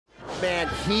Man,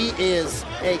 he is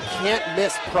a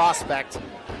can't-miss prospect.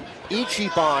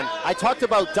 Ichiban, I talked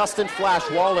about Dustin Flash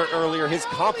Waller earlier, his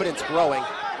confidence growing.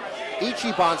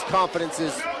 Ichiban's confidence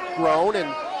is grown,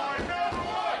 and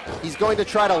he's going to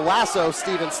try to lasso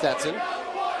Steven Stetson.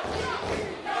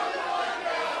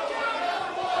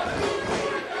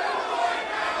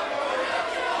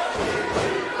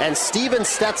 And Steven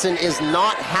Stetson is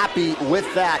not happy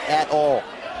with that at all.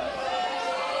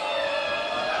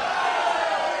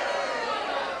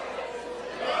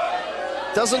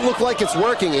 Doesn't look like it's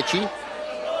working, Ichi.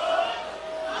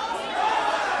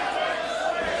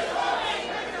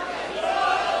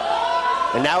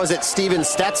 And now is it Steven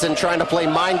Stetson trying to play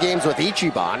mind games with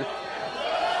Ichiban?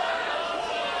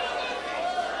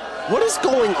 What is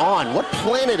going on? What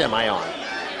planet am I on?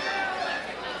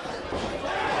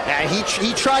 Yeah,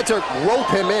 he tried to rope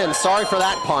him in, sorry for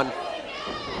that pun,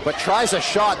 but tries a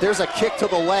shot. There's a kick to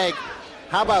the leg.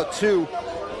 How about two?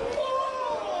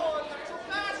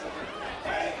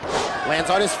 Lands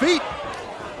on his feet.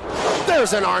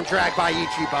 There's an arm drag by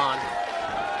Ichiban.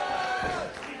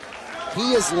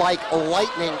 He is like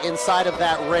lightning inside of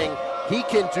that ring. He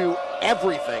can do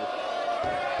everything.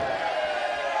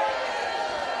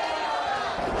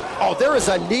 Oh, there is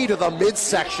a knee to the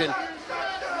midsection.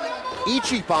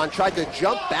 Ichiban tried to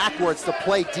jump backwards to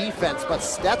play defense, but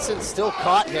Stetson still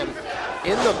caught him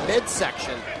in the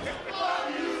midsection.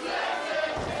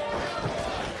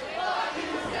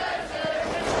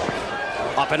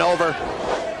 Up and over.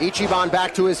 Ichiban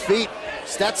back to his feet.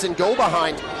 Stetson go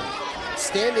behind.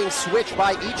 Standing switch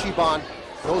by Ichiban.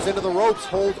 Goes into the ropes.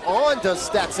 Hold on to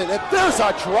Stetson. And there's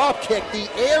a drop kick. The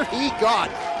air he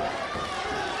got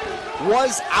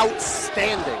was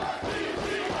outstanding.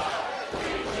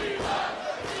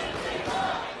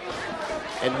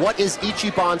 And what is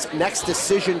Ichiban's next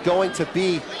decision going to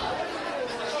be?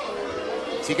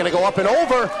 Is he going to go up and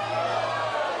over?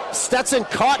 Stetson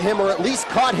caught him, or at least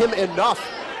caught him enough.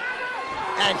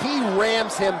 And he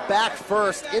rams him back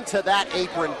first into that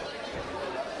apron.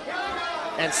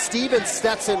 And Steven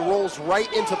Stetson rolls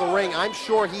right into the ring. I'm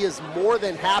sure he is more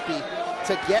than happy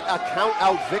to get a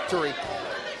count-out victory.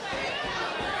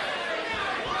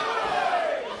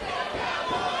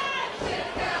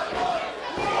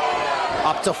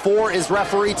 Up to 4 is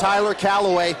referee Tyler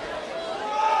Calloway.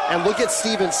 And look at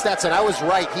Steven Stetson. I was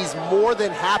right. He's more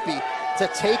than happy to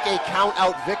take a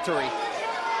count-out victory.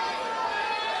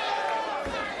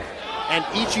 And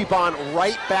Ichiban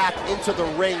right back into the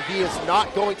ring. He is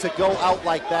not going to go out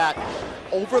like that.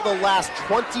 Over the last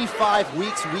 25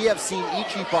 weeks, we have seen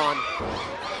Ichiban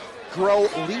grow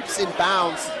leaps and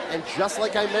bounds. And just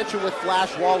like I mentioned with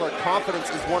Flash Waller, confidence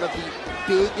is one of the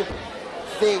big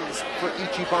things for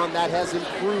Ichiban that has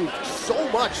improved so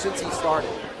much since he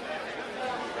started.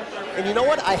 And you know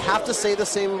what? I have to say the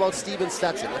same about Steven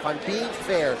Stetson. If I'm being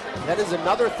fair, that is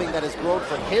another thing that has grown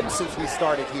for him since we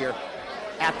started here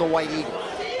at the White Eagle.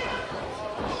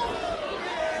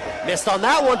 Missed on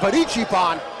that one, but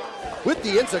Ichiban with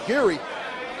the enziguri.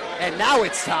 And now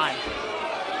it's time.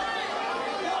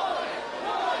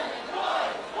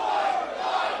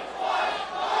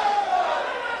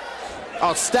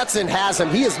 Oh, Stetson has him.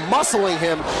 He is muscling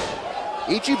him.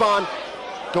 Ichiban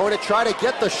going to try to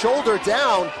get the shoulder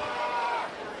down.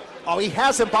 Oh, he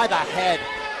has him by the head.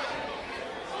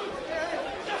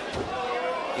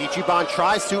 Ichiban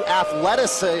tries to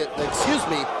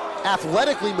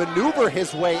athletically maneuver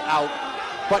his way out,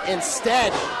 but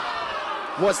instead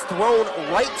was thrown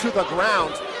right to the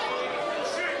ground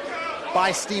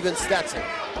by Steven Stetson.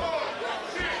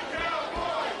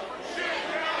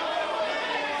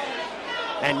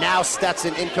 And now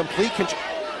Stetson in complete control.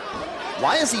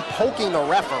 Why is he poking the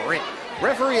referee?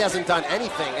 Referee hasn't done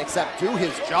anything except do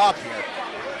his job here.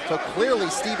 So clearly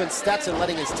Steven Stetson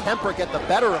letting his temper get the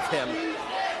better of him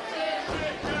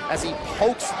as he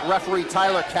pokes referee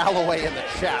Tyler Calloway in the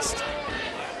chest.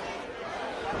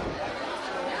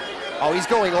 Oh, he's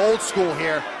going old school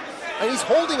here. And he's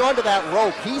holding onto that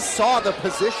rope. He saw the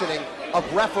positioning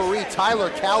of referee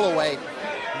Tyler Calloway,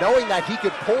 knowing that he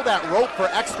could pull that rope for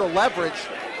extra leverage.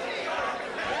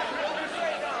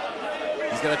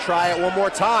 He's gonna try it one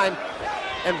more time.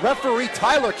 And referee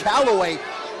Tyler Calloway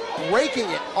breaking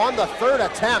it on the third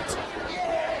attempt.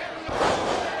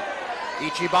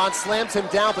 Ichiban slams him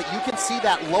down, but you can see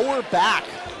that lower back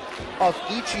of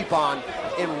Ichiban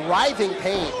in writhing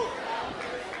pain.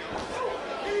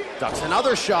 Ducks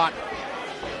another shot.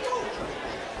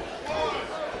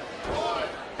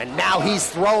 And now he's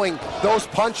throwing those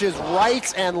punches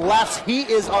right and left. He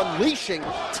is unleashing,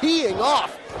 teeing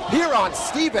off here on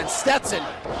Steven Stetson.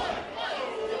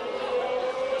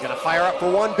 Gonna fire up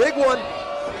for one big one.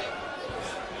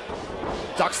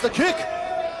 Ducks the kick.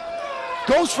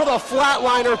 Goes for the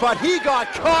flatliner, but he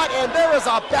got caught, and there is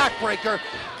a backbreaker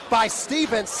by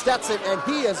Steven Stetson, and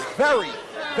he is very,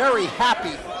 very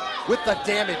happy with the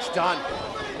damage done.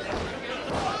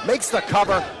 Makes the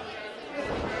cover.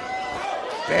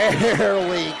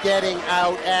 Barely getting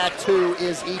out at 2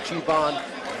 is Ichiban.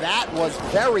 That was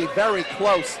very, very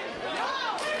close.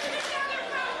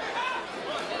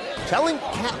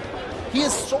 He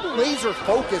is so laser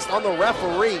focused on the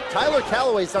referee. Tyler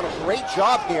Calloway's done a great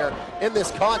job here in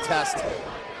this contest.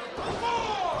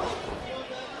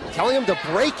 Telling him to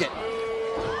break it.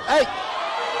 Hey,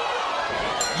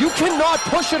 you cannot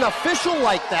push an official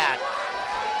like that.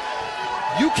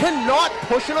 You cannot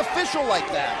push an official like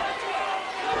that.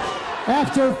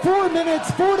 After 4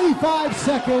 minutes, 45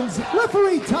 seconds,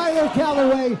 referee Tyler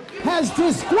Calloway has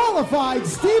disqualified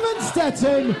Steven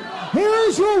Stetson. Here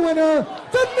is your winner,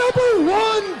 the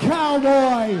 #1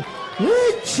 Cowboy,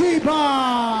 Ichiban.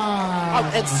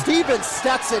 And Steven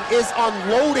Stetson is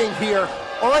unloading here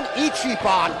on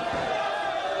Ichiban.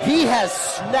 He has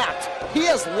snapped. He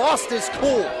has lost his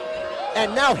cool.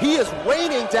 And now he is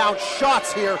raining down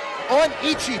shots here on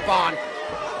Ichiban.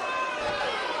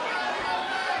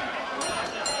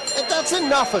 And that's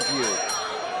enough of you.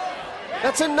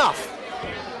 That's enough.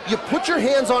 You put your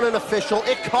hands on an official,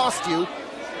 it cost you.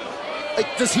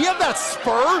 Does he have that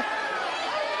spur?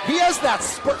 He has that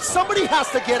spur. Somebody has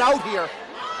to get out here.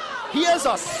 He has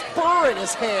a spur in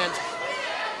his hand.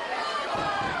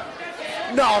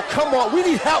 No, come on, we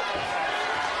need help.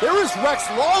 There is Rex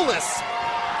Lawless.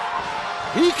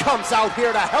 He comes out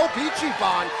here to help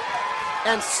Ichiban,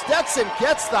 and Stetson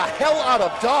gets the hell out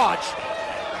of Dodge.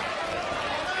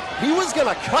 He was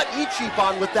gonna cut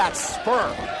Ichiban with that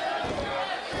spur.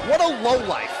 What a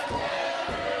lowlife.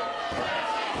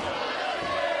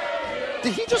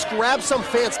 Did he just grab some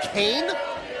fan's cane?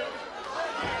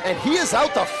 And he is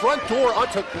out the front door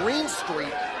onto Green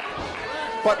Street.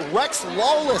 But Rex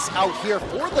Lawless out here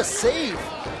for the save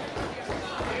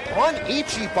on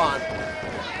Ichiban.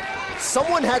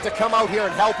 Someone had to come out here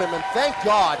and help him, and thank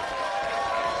God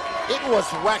it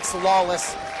was Rex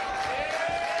Lawless.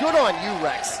 Good on you,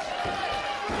 Rex.